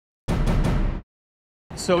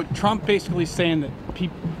So Trump basically saying that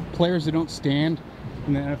players that don't stand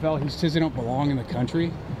in the NFL, he says they don't belong in the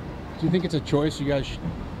country. Do you think it's a choice you guys,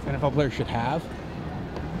 NFL players, should have?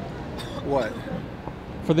 What?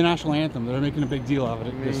 For the National Anthem, they're making a big deal of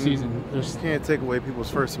it this season. You can't take away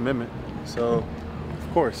people's First Amendment, so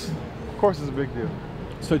of course it's a big deal.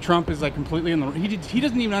 So Trump is like completely in the. He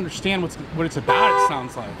doesn't even understand what it's about. It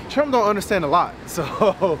sounds like Trump don't understand a lot,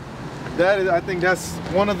 so I think that's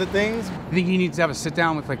one of the things. I think he needs to have a sit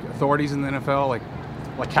down with like authorities in the NFL, like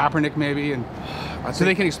Kaepernick maybe, and so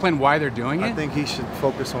they can explain why they're doing it. I think he should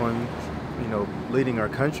focus on, leading our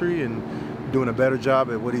country and doing a better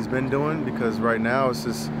job at what he's been doing, because right now it's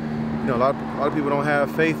just, a lot of people don't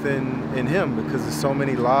have faith in him because there's so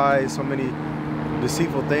many lies, so many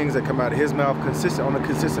deceitful things that come out of his mouth on a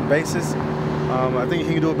consistent basis. I think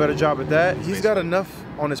he can do a better job at that. He's got enough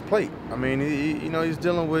on his plate. I mean, he's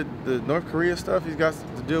dealing with the North Korea stuff. He's got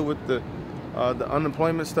to deal with the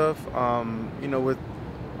unemployment stuff.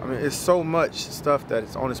 It's so much stuff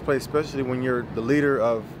that's on his plate, especially when you're the leader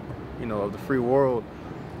of, of the free world.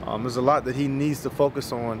 There's a lot that he needs to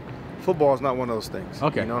focus on. Football is not one of those things.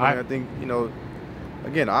 Okay. You know what I mean? I think,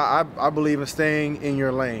 again, I believe in staying in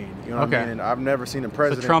your lane. You know what I mean? And I've never seen a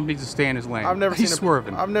president. So Trump needs to stay in his lane. He's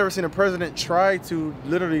swerving. I've never seen a president try to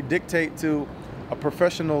literally dictate to a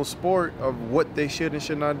professional sport of what they should and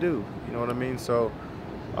should not do. You know what I mean? So,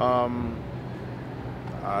 I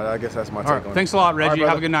guess that's my take on it. Thanks a lot, Reggie. Right,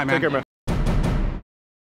 have a good night, man. Take care, man.